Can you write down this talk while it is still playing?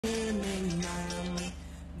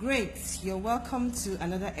Great, you're welcome to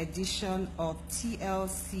another edition of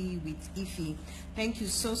TLC with Iphie. Thank you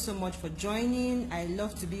so much for joining. I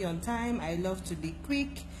love to be on time. I love to be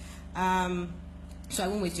quick. So I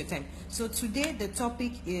won't waste your time. So today the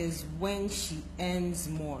topic is when she earns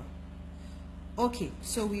more. Okay,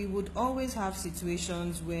 so we would always have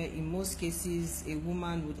situations where in most cases a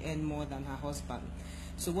woman would earn more than her husband.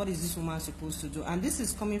 So what is this woman supposed to do? And this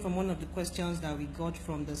is coming from one of the questions that we got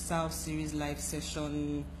from the South Series live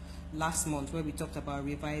session last month, where we talked about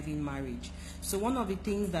reviving marriage. So one of the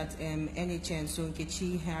things that NHN, so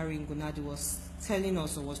Nkechi Harry Gunadi, was telling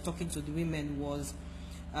us, or was talking to the women, was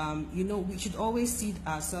we should always see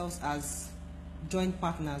ourselves as joint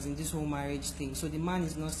partners in this whole marriage thing. So the man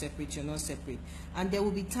is not separate, you're not separate, and there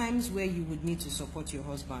will be times where you would need to support your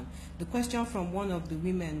husband. The question from one of the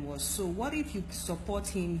women was, so what if you support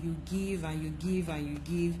him, you give and you give and you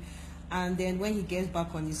give, and then when he gets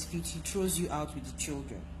back on his feet, he throws you out with the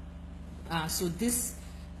children? So this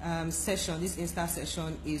session, this Insta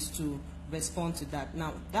session, is to respond to that.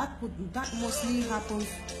 Now that mostly happens,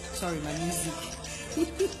 sorry, my music.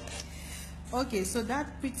 Okay, so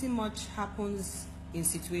that pretty much happens in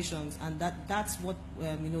situations, and that's what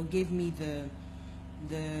gave me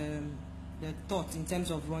the thought in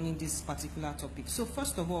terms of running this particular topic. So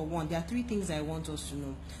first of all, there are three things I want us to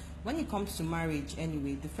know when it comes to marriage.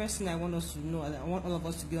 Anyway, the first thing I want us to know, I want all of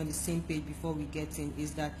us to be on the same page before we get in,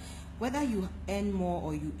 is that whether you earn more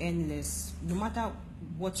or you earn less, no matter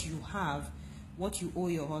what you have, what you owe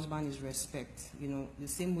your husband is respect. The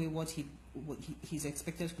same way he's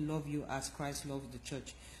expected to love you as Christ loved the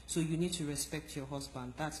church. So you need to respect your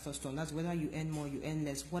husband. That's first one. That's whether you earn more, you earn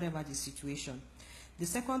less, whatever the situation. The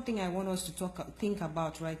second thing I want us to think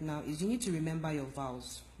about right now is you need to remember your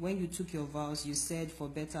vows. When you took your vows, you said for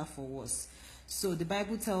better, for worse. So the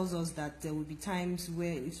Bible tells us that there will be times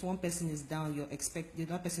where if one person is down, the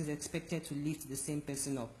other person is expected to lift the same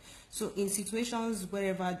person up. So in situations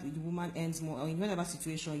wherever the woman earns more, or in whatever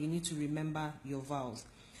situation, you need to remember your vows.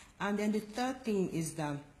 And then the third thing is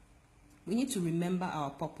that we need to remember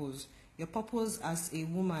our purpose. Your purpose as a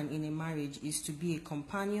woman in a marriage is to be a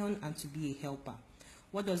companion and to be a helper.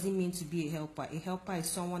 What does it mean to be a helper? A helper is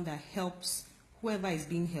someone that helps whoever is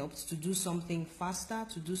being helped to do something faster,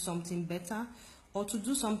 to do something better, or to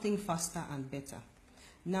do something faster and better.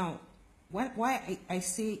 Now, why I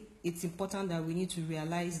say it's important that we need to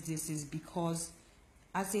realize this is because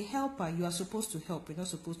as a helper, you are supposed to help. You're not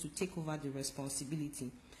supposed to take over the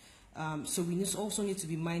responsibility. So we also need to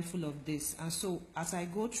be mindful of this. And so as I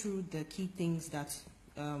go through the key things that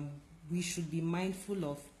we should be mindful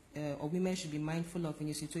of, or women should be mindful of in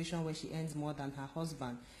a situation where she earns more than her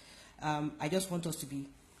husband, I just want us to be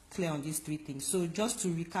clear on these three things. So just to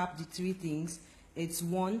recap the three things, it's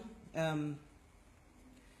one, in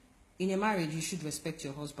a marriage, you should respect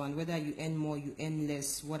your husband. Whether you earn more, you earn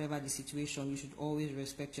less, whatever the situation, you should always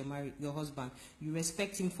respect your husband. You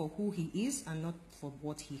respect him for who he is and not for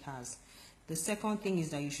what he has. The second thing is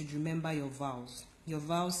that you should remember your vows. Your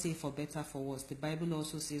vows say for better, for worse. The Bible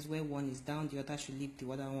also says where one is down, the other should lift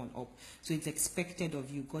the other one up. So it's expected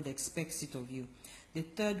of you. God expects it of you. The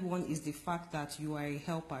third one is the fact that you are a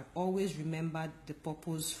helper. Always remember the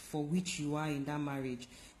purpose for which you are in that marriage.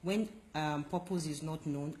 When purpose is not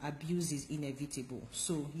known, abuse is inevitable.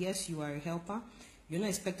 So yes, you are a helper. You're not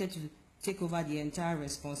expected to take over the entire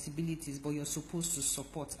responsibilities, but you're supposed to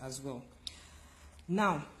support as well.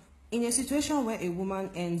 Now, in a situation where a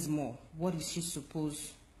woman earns more, what is she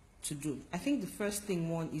supposed to do? I think the first thing,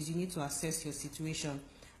 one, is you need to assess your situation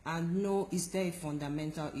and know, is there a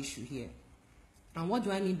fundamental issue here? And what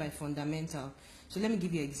do I mean by fundamental? So let me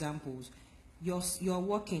give you examples. You're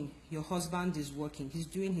working, your husband is working, he's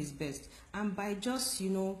doing his best, and by just,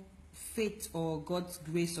 fate or God's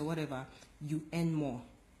grace or whatever, you earn more.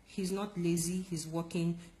 He's not lazy, he's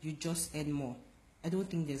working, you just earn more. I don't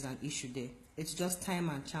think there's an issue there. It's just time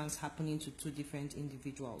and chance happening to two different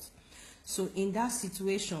individuals. So in that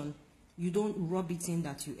situation, you don't rub it in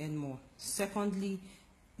that you earn more. Secondly,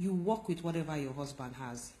 you work with whatever your husband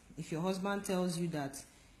has. If your husband tells you that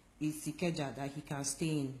it's Ikeja that he can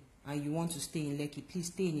stay in, and you want to stay in Lekki, please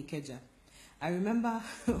stay in Ikeja. I remember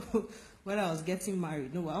when I was getting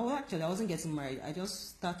married. No, actually I wasn't getting married. I just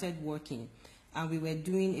started working, and we were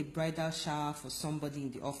doing a bridal shower for somebody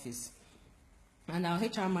in the office. And our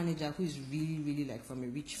HR manager, who is really, really like from a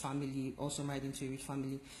rich family, also married into a rich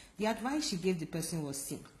family, the advice she gave the person was,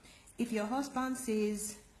 see, if your husband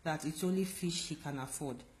says that it's only fish he can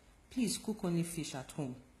afford, please cook only fish at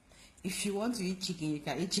home. If you want to eat chicken, you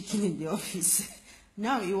can eat chicken in the office.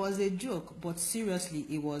 Now, it was a joke, but seriously,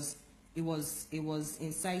 it was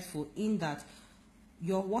insightful in that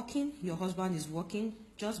You're working, your husband is working,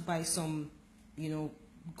 just by some,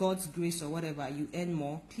 God's grace or whatever, you earn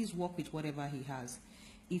more, please work with whatever he has.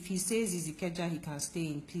 If he says he's Ikeja, he can stay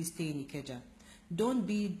in, please stay in Ikeja. Don't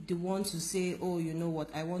be the one to say, oh, you know what,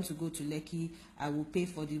 I want to go to Lekki, I will pay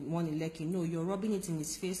for the one in Lekki. No, you're rubbing it in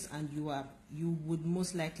his face, and you would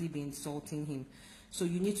most likely be insulting him. So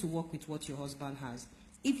you need to work with what your husband has.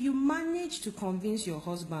 If you manage to convince your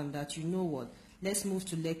husband that, you know what, let's move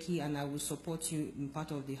to Lekki and I will support you in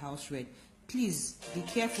part of the house rent, please be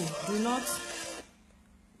careful.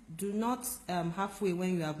 Do not halfway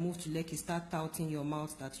when you have moved to Lekki start touting your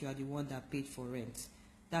mouth that you are the one that paid for rent.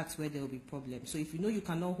 That's where there will be problems. So if you know you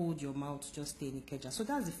cannot hold your mouth, just stay in Ikeja. So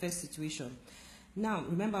that's the first situation. Now,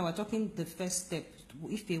 remember, we're talking the first step.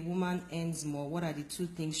 If a woman earns more, what are the two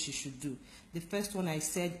things she should do? The first one I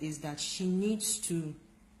said is that she needs to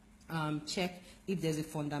check if there's a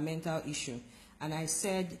fundamental issue. And I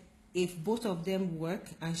said, if both of them work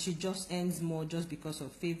and she just earns more just because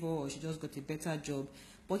of favor, or she just got a better job,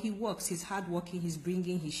 but he works, he's hardworking, he's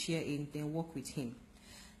bringing his share in, then work with him.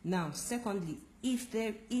 Now, secondly, if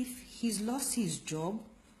he's lost his job,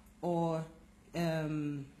 or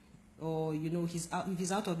if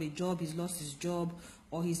he's out of a job, he's lost his job,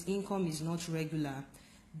 or his income is not regular,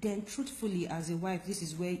 then truthfully, as a wife, this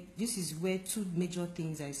is where two major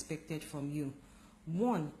things are expected from you.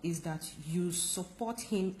 One is that you support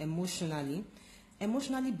him emotionally,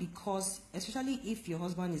 because especially if your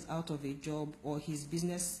husband is out of a job, or his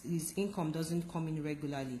income doesn't come in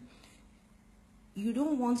regularly, you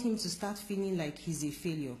don't want him to start feeling like he's a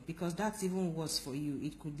failure, because that's even worse for you.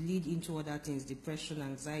 It could lead into other things, depression,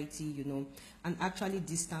 anxiety, and actually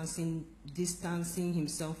distancing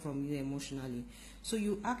himself from you emotionally. So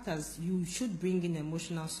you should bring in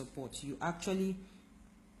emotional support. You actually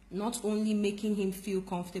not only making him feel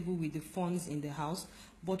comfortable with the funds in the house,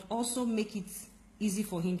 but also make it easy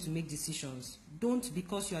for him to make decisions. Don't,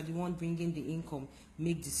 because you are the one bringing the income,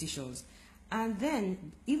 make decisions. And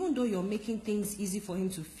then, even though you're making things easy for him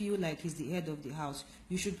to feel like he's the head of the house,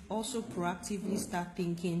 you should also proactively start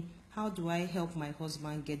thinking, how do I help my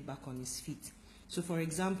husband get back on his feet? So for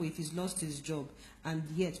example, if he's lost his job, and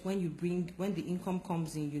yet when the income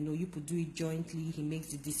comes in, you could do it jointly, he makes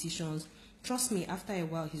the decisions. Trust me, after a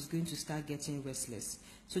while, he's going to start getting restless.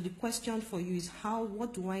 So the question for you is,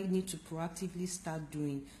 what do I need to proactively start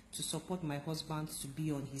doing to support my husband to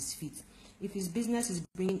be on his feet? If his business is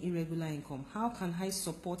bringing irregular income, how can I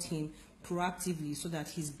support him proactively so that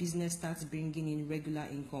his business starts bringing in regular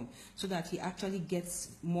income, so that he actually gets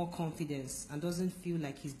more confidence and doesn't feel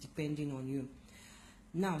like he's depending on you?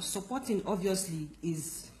 Now, supporting, obviously,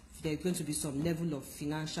 there's going to be some level of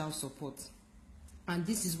financial support. And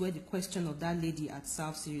this is where the question of that lady at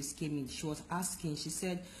South Series came in. She was asking, she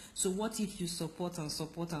said, so what if you support and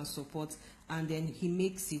support and support, and then he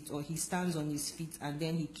makes it, or he stands on his feet, and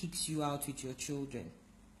then he kicks you out with your children?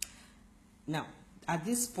 Now, at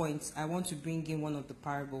this point, I want to bring in one of the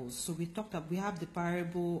parables. So we have the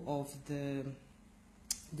parable of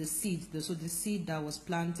the seed. So the seed that was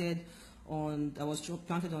planted on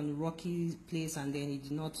a rocky place, and then it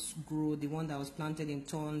did not grow, the one that was planted in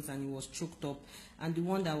thorns and it was choked up, and the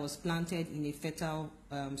one that was planted in a fertile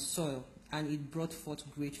soil and it brought forth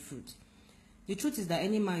great fruit. The truth is that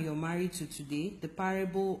any man you're married to today, the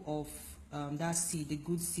parable of that seed, the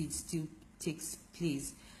good seed, still takes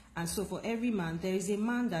place. And so for every man, there is a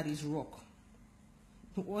man that is rock.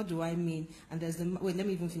 What do I mean? And let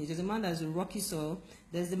me even finish. There's a man that is a rocky soil,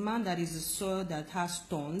 there's the man that is a soil that has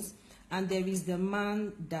thorns, and there is the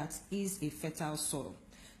man that is a fertile soil.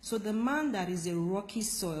 So the man that is a rocky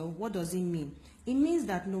soil, what does it mean? It means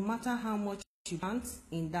that no matter how much you plant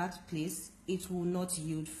in that place, it will not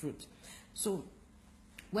yield fruit. So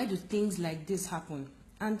where do things like this happen?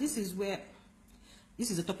 And this is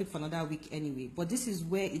a topic for another week anyway, but this is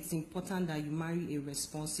where it's important that you marry a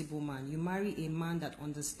responsible man. You marry a man that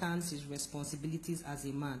understands his responsibilities as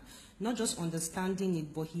a man. Not just understanding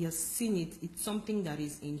it, but he has seen it. It's something that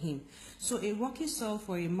is in him. So a rocky soil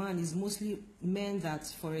for a man is mostly men that,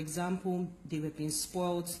 for example, they were being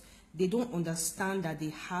spoiled. They don't understand that they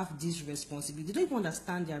have this responsibility. They don't even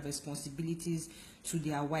understand their responsibilities to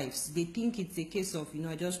their wives. They think it's a case of,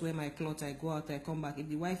 I just wear my clothes, I go out, I come back. If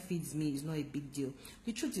the wife feeds me, it's not a big deal.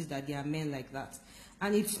 The truth is that there are men like that.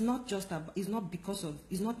 And it's not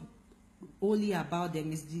only about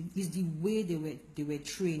them. It's the way they were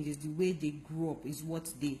trained, it's the way they grew up, is what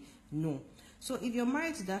they know. So if you're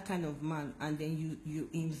married to that kind of man, and then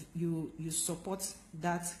you support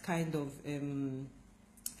that kind of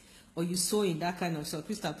or you sow in that kind of soil.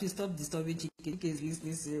 Krista, please stop disturbing Chike is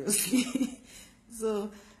listening seriously.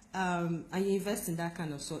 So and you invest in that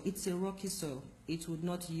kind of soil. It's a rocky soil. it would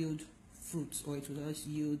not yield fruit, or it will not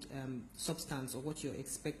yield substance, or what you're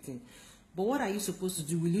expecting. But what are you supposed to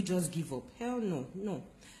do? Will you just give up? Hell no, no.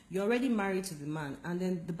 You're already married to the man, and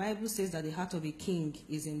then the Bible says that the heart of a king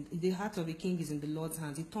is in the Lord's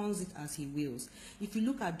hands. He turns it as he wills. If you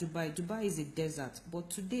look at Dubai, Dubai is a desert, but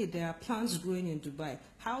today there are plants growing in Dubai.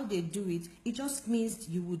 How they do it, it just means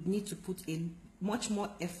you would need to put a much more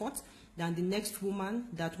effort than the next woman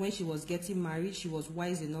that when she was getting married, she was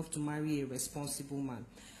wise enough to marry a responsible man.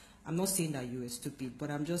 I'm not saying that you were stupid,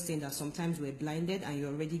 but I'm just saying that sometimes we're blinded and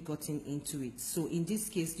you're already gotten into it. So in this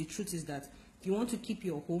case, the truth is that if you want to keep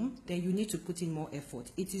your home, then you need to put in more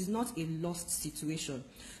effort. It is not a lost situation.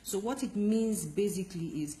 So what it means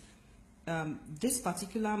basically is this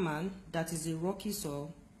particular man that is a rocky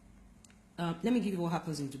soil. Let me give you what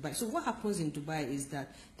happens in Dubai. So what happens in Dubai is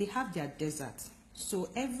that they have their desert. So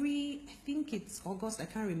I think it's August, I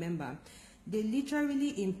can't remember, they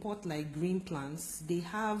literally import like green plants. They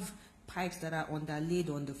have pipes that are underlaid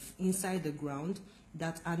on the inside the ground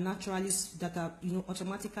that are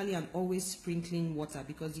automatically and always sprinkling water,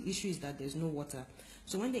 because the issue is that there's no water.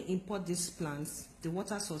 So when they import these plants, the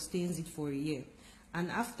water sustains it for a year, and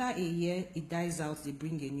after a year it dies out, they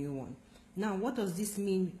bring a new one. Now, what does this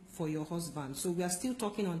mean for your husband? So we are still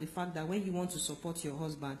talking on the fact that when you want to support your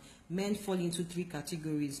husband, men fall into 3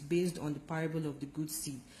 categories based on the parable of the good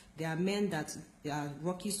seed. There are men that are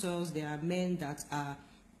rocky soils, there are men that are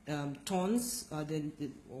thorns,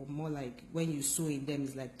 or more like when you sow in them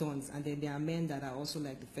is like thorns, and then there are men that are also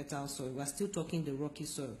like the fertile soil. We are still talking the rocky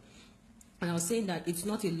soil. And I was saying that it's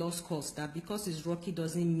not a lost cause, that because it's rocky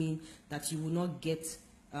doesn't mean that you will not get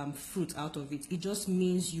fruit out of it. It just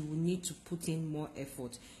means you will need to put in more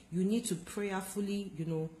effort. You need to prayerfully,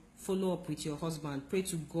 follow up with your husband. Pray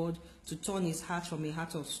to God to turn his heart from a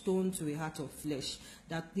heart of stone to a heart of flesh.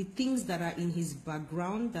 That the things that are in his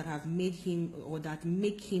background that have made him, or that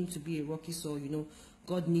make him to be a rocky soul,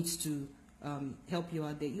 God needs to help you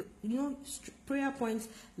out there. Prayer points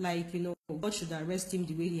like, God should arrest him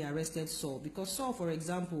the way he arrested Saul. Because Saul, for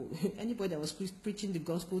example, anybody that was preaching the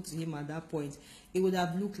gospel to him at that point, it would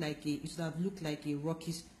have looked like a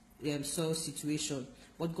rocky soil situation.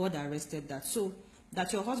 But God arrested that. So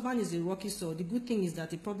that your husband is a rocky soil, the good thing is that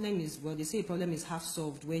the problem is, they say a problem is half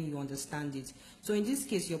solved when you understand it. So in this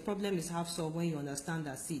case, your problem is half solved when you understand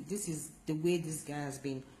that, see, this is the way this guy has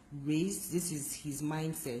been raised, this is his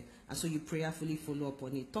mindset, and so you prayerfully follow up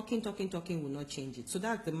on it. Talking will not change it. So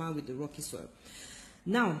that's the man with the rocky soil.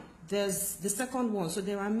 Now, there's the second one. So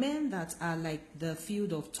there are men that are like the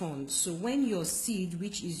field of thorns. So when your seed,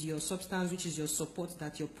 which is your substance, which is your support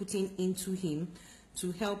that you're putting into him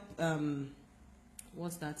to help,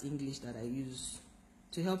 what's that English that I use?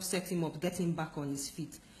 To help set him up, get him back on his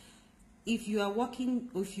feet. If you are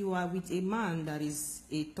with a man that is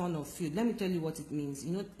a thorn of field, let me tell you what it means.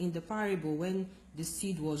 In the parable, when the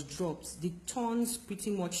seed was dropped, the thorns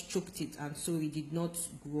pretty much choked it, and so it did not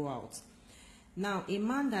grow out. Now, a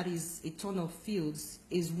man that is a thorn of fields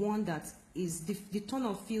is one that is, the thorn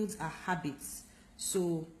of fields are habits.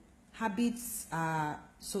 So habits are,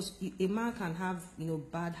 so a man can have,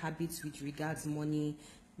 bad habits with regards money,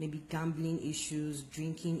 maybe gambling issues,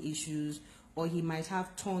 drinking issues, or he might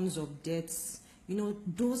have tons of debts.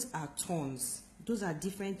 Those are tons. Those are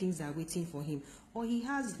different things that are waiting for him. Or he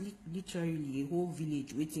has literally a whole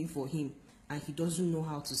village waiting for him, and he doesn't know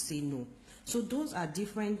how to say no. So those are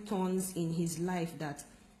different thorns in his life that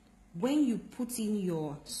when you put in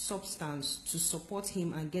your substance to support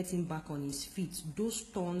him and get him back on his feet, those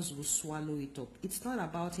thorns will swallow it up. It's not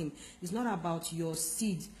about him. It's not about your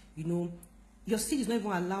seed. Your seed is not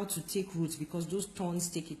even allowed to take roots because those thorns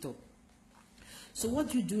take it up. So what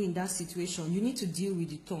do you do in that situation? You need to deal with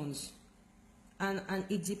the thorns. And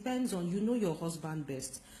it depends on, your husband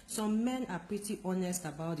best. Some men are pretty honest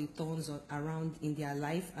about the thorns around in their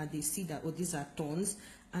life, and they see that, oh, these are thorns,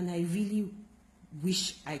 and I really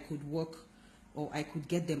wish I could work or I could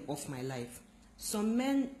get them off my life. Some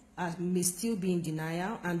men may still be in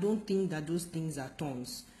denial and don't think that those things are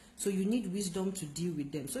thorns. So you need wisdom to deal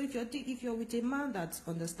with them. So if you're with a man that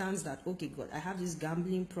understands that, okay, God, I have this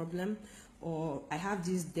gambling problem, or I have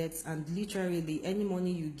these debts, and literally any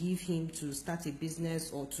money you give him to start a business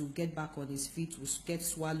or to get back on his feet will get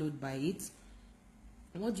swallowed by it,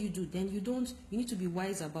 what do? Then you need to be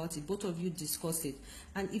wise about it. Both of you discuss it.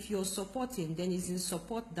 And if you're supporting, then it's in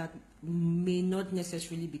support that may not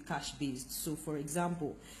necessarily be cash based. So for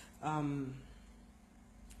example, let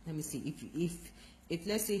me see, if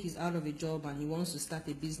let's say he's out of a job and he wants to start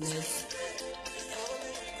a business.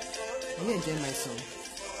 Are you enjoying my song?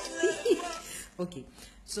 Okay,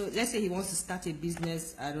 So let's say he wants to start a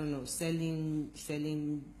business, I don't know,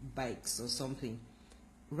 selling bikes or something.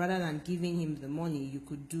 Rather than giving him the money, you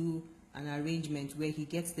could do an arrangement where he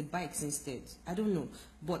gets the bikes instead. I don't know,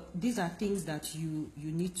 but these are things that you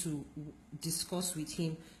need to discuss with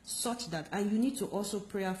him, such that, and you need to also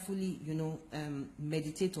prayerfully,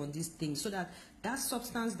 meditate on these things, so that that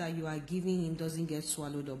substance that you are giving him doesn't get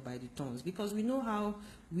swallowed up by the tongues. Because we know how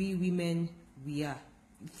we women we are.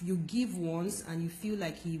 If you give once and you feel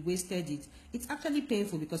like he wasted it, it's actually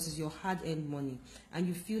painful because it's your hard-earned money, and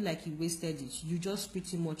you feel like he wasted it. You just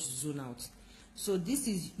pretty much zone out. So this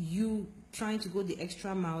is you trying to go the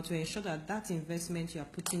extra mile to ensure that that investment you are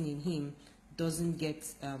putting in him doesn't get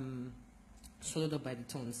swallowed up by the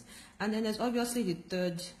tongues. And then there's obviously the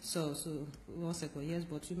third. So 1 second. Yes,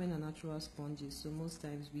 but women are natural sponges. So most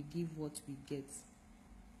times we give what we get.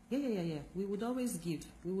 Yeah. We would always give.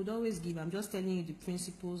 I'm just telling you the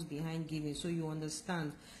principles behind giving, so you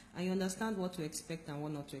understand. And you understand what to expect and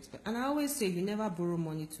what not to expect. And I always say, you never borrow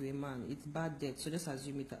money to a man. It's bad debt. So just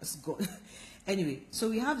assume it as God. Anyway, so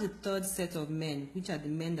we have the third set of men, which are the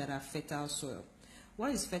men that are fertile soil.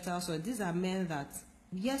 What is fertile soil? These are men that,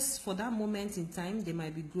 yes, for that moment in time, they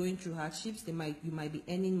might be going through hardships. You might be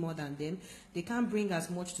earning more than them. They can't bring as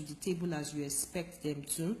much to the table as you expect them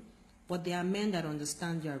to. But they are men that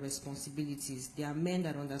understand their responsibilities. They are men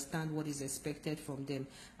that understand what is expected from them.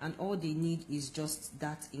 And all they need is just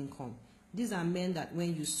that income. These are men that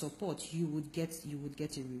when you support, you would get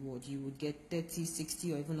a reward. You would get 30,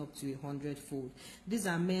 60, or even up to 100-fold. These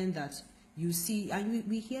are men that you see, and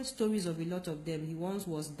we hear stories of a lot of them. He once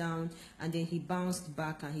was down, and then he bounced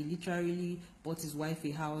back, and he literally bought his wife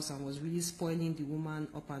a house and was really spoiling the woman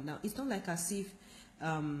up and down. It's not like as if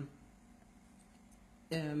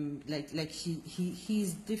like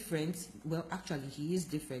he's different. Well, actually he is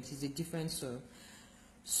different. He's a different soil.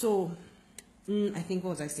 So I think,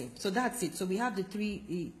 what was I saying? So that's it. So we have the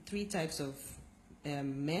three types of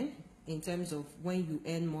men in terms of when you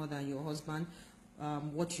earn more than your husband,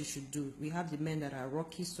 what you should do. We have the men that are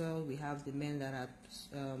rocky soil, we have the men that are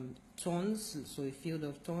thorns, so a field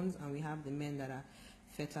of thorns, and we have the men that are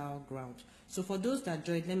fertile ground. So for those that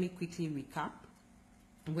joined, let me quickly recap.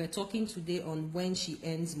 We're talking today on when she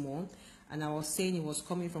earns more, and I was saying it was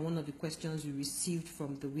coming from one of the questions we received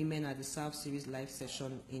from the women at the South Series live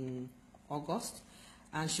session in August.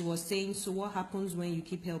 And she was saying, so what happens when you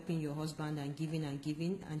keep helping your husband and giving,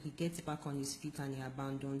 and he gets back on his feet and he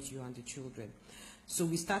abandons you and the children? So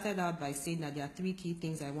we started out by saying that there are three key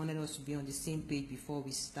things I wanted us to be on the same page before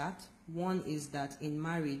we start. One is that in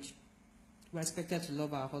marriage, we're expected to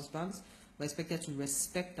love our husbands. We're expected to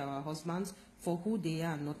respect our husbands for who they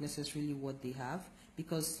are, not necessarily what they have,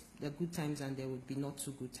 because there are good times and there would be not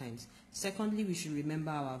so good times. Secondly, we should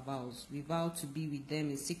remember our vows. We vow to be with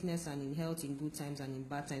them in sickness and in health, in good times and in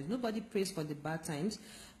bad times. Nobody prays for the bad times,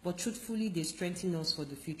 but truthfully, they strengthen us for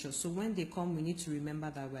the future. So when they come, we need to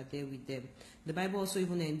remember that we're there with them. The Bible also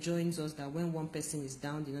even enjoins us that when one person is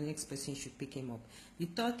down, the next person should pick him up. The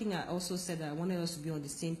third thing I also said that I wanted us to be on the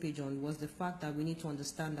same page on was the fact that we need to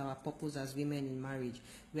understand our purpose as women in marriage.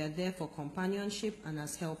 We are there for companionship and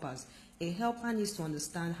as helpers. A helper needs to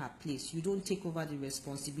understand her place. You don't take over the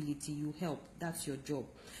responsibility, you help. That's your job.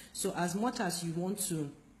 So as much as you want to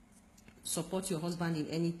support your husband in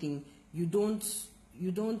anything, you don't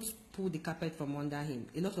pull the carpet from under him.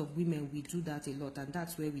 A lot of women, we do that a lot, and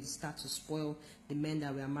that's where we start to spoil the men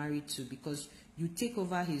that we are married to, because you take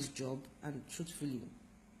over his job, and truthfully,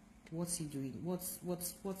 what's he doing? What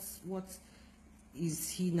is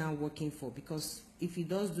he now working for? Because if he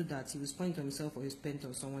does do that, he will spend it on himself or he'll spend it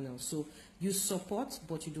on someone else. So you support,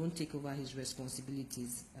 but you don't take over his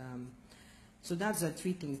responsibilities. So that's the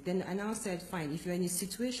three things. Then I now said, fine, if you're in a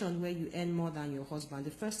situation where you earn more than your husband,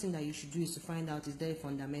 the first thing that you should do is to find out, is there a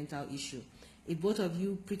fundamental issue? If both of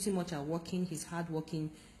you pretty much are working, he's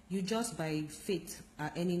hardworking, you just by faith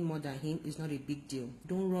are earning more than him, is not a big deal.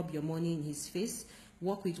 Don't rub your money in his face.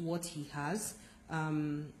 Work with what he has,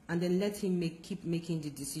 and then let him keep making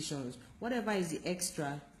the decisions. Whatever is the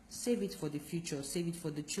extra, save it for the future, save it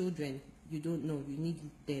for the children. You don't know, you need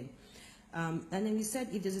them. And then we said,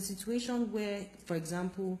 if there's a situation where, for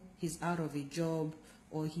example, he's out of a job,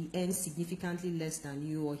 or he earns significantly less than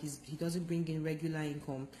you, or he doesn't bring in regular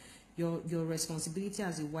income, your responsibility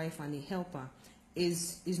as a wife and a helper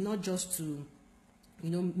is not just to,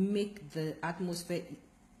 make the atmosphere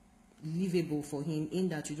livable for him, in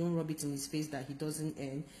that you don't rub it in his face that he doesn't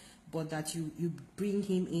earn, but that you bring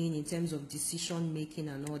him in terms of decision making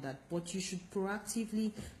and all that. But you should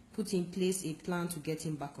proactively put in place a plan to get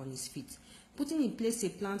him back on his feet. Putting in place a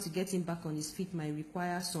plan to get him back on his feet might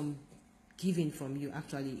require some given from you.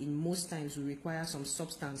 Actually, in most times will require some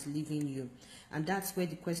substance leaving you, and that's where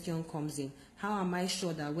the question comes in. How am I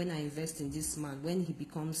sure that when I invest in this man, when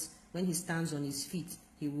he stands on his feet,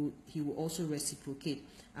 he will also reciprocate?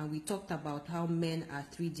 And we talked about how men are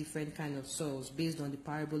 3 different kind of soils based on the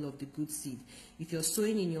parable of the good seed. If you're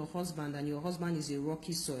sowing in your husband and your husband is a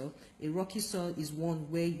rocky soil is one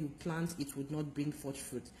where you plant, it would not bring forth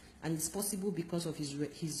fruit. And it's possible because of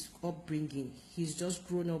his upbringing. He's just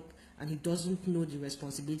grown up and he doesn't know the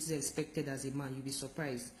responsibilities expected as a man. You'll be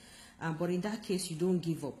surprised. But in that case, you don't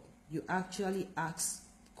give up. You actually ask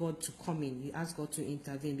God to come in. You ask God to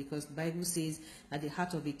intervene, because the Bible says that the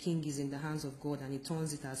heart of a king is in the hands of God and he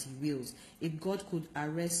turns it as he wills. If God could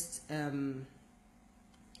arrest,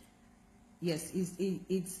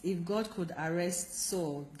 if God could arrest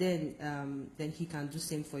Saul, then he can do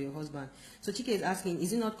same for your husband. So Chike is asking,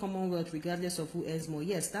 is it not commonwealth regardless of who earns more?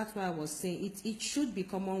 Yes, that's why I was saying it should be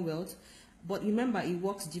commonwealth. But remember, it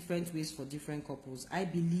works different ways for different couples. I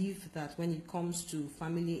believe that when it comes to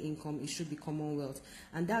family income, it should be commonwealth.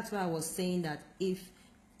 And that's why I was saying that if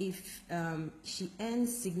she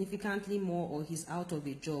earns significantly more or he's out of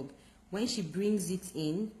a job, when she brings it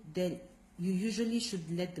in, then you usually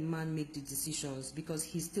should let the man make the decisions, because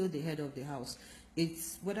he's still the head of the house.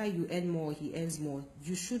 It's whether you earn more or he earns more.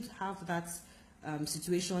 You should have that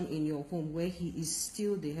situation in your home where he is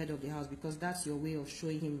still the head of the house, because that's your way of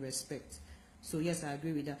showing him respect. So yes, I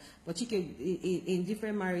agree with that. But Chike, in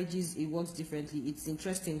different marriages, it works differently. It's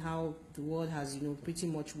interesting how the world has, pretty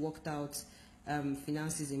much worked out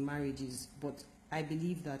finances in marriages. But I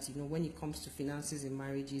believe that, when it comes to finances in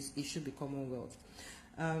marriages, it should be commonwealth.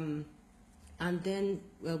 And then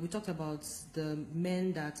we talked about the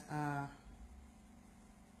men that are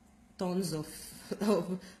tons of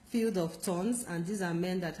field of thorns, and these are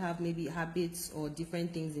men that have maybe habits or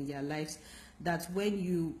different things in their lives that when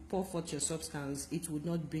you pour forth your substance, it would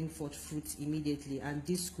not bring forth fruit immediately. And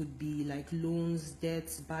this could be like loans,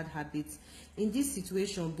 debts, bad habits. In this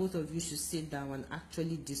situation, both of you should sit down and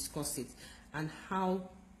actually discuss it, and how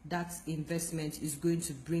that investment is going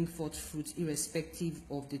to bring forth fruit irrespective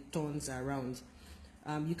of the thorns around.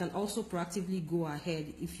 You can also proactively go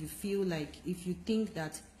ahead if you think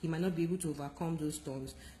that he might not be able to overcome those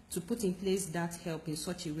thorns, to put in place that help in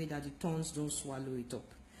such a way that the thorns don't swallow it up.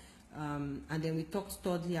 And then we talked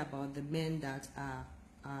thirdly about the men that are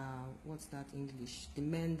what's that English? The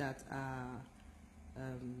men that are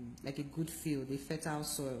like a good field, a fertile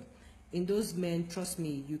soil. In those men, trust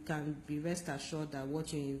me, you can be rest assured that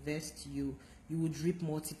what you invest, you would reap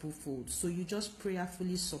multiple fold. So you just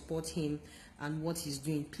prayerfully support him and what he's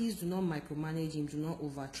doing. Please do not micromanage him, do not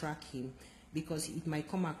overtrack him, because it might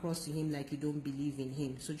come across to him like you don't believe in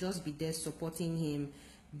him. So just be there supporting him,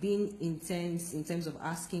 being intense in terms of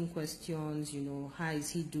asking questions, how is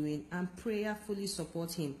he doing, and prayerfully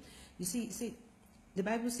support him. You see, the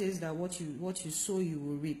Bible says that what you sow, you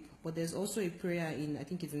will reap. But there's also a prayer in, I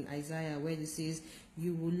think it's in Isaiah, where it says,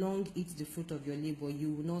 you will long eat the fruit of your labor,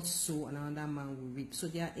 you will not sow, and another man will reap. So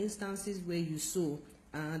there are instances where you sow,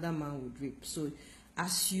 another man would reap. So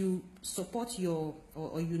as you support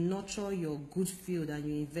or you nurture your good field and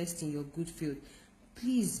you invest in your good field,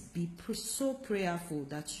 please be so prayerful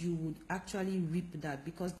that you would actually reap that,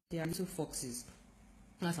 because they are little foxes.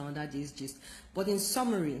 That's another day's gist. But in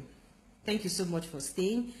summary, thank you so much for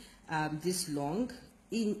staying this long.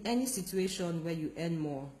 In any situation where you earn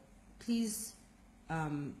more, please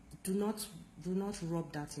do not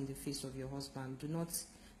rub that in the face of your husband. Do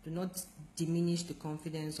not diminish the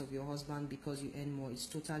confidence of your husband because you earn more. It's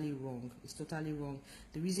totally wrong. It's totally wrong.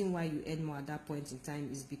 The reason why you earn more at that point in time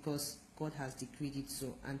is because God has decreed it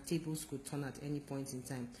so, and tables could turn at any point in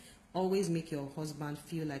time. Always make your husband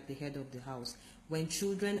feel like the head of the house. When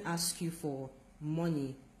children ask you for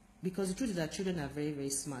money, because the truth is that children are very,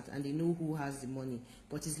 very smart and they know who has the money,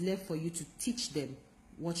 but it's left for you to teach them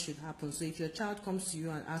what should happen. So if your child comes to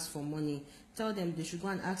you and asks for money, tell them they should go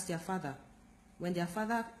and ask their father. When their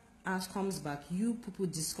father comes back, you people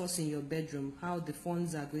discuss in your bedroom how the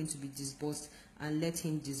funds are going to be disbursed and let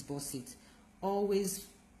him disburse it. Always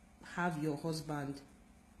have your husband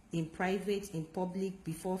in private, in public,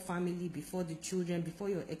 before family, before the children, before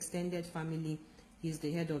your extended family. He's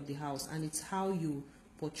the head of the house, and it's how you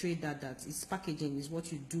portray that it's packaging, is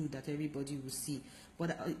what you do that everybody will see.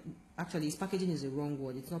 But actually, packaging is a wrong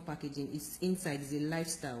word. It's not packaging, it's inside, it's a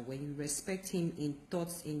lifestyle. When you respect him in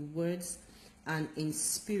thoughts, in words, and in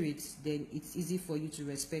spirit, then it's easy for you to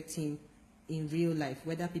respect him in real life,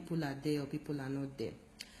 whether people are there or people are not there.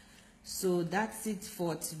 So that's it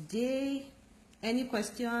for today. Any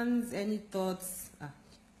questions, any thoughts?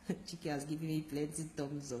 Chike has given me plenty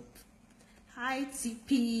thumbs up. Hi,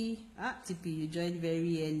 TP. TP, you joined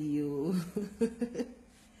very early. Oh.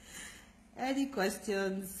 Any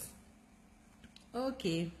questions?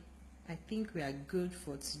 Okay, I think we are good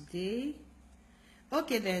for today.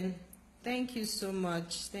 Okay then, thank you so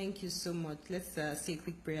much. Thank you so much. Let's say a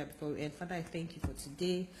quick prayer before we end. Father, I thank you for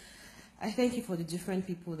today. I thank you for the different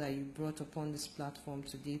people that you brought upon this platform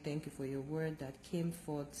today. Thank you for your word that came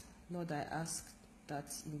forth. Lord, I ask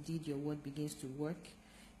that indeed your word begins to work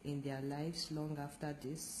in their lives long after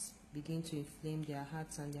this. Begin to inflame their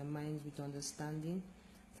hearts and their minds with understanding.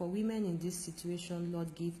 For women in this situation,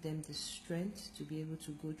 Lord, give them the strength to be able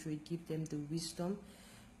to go through it. Give them the wisdom.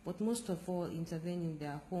 But most of all, intervene in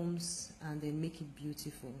their homes and then make it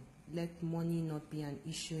beautiful. Let money not be an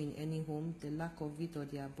issue in any home, the lack of it or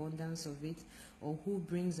the abundance of it, or who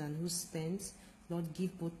brings and who spends. Lord,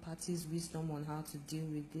 give both parties wisdom on how to deal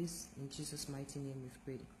with this. In Jesus' mighty name we've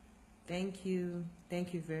prayed. Thank you.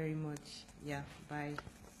 Thank you very much. Yeah, bye.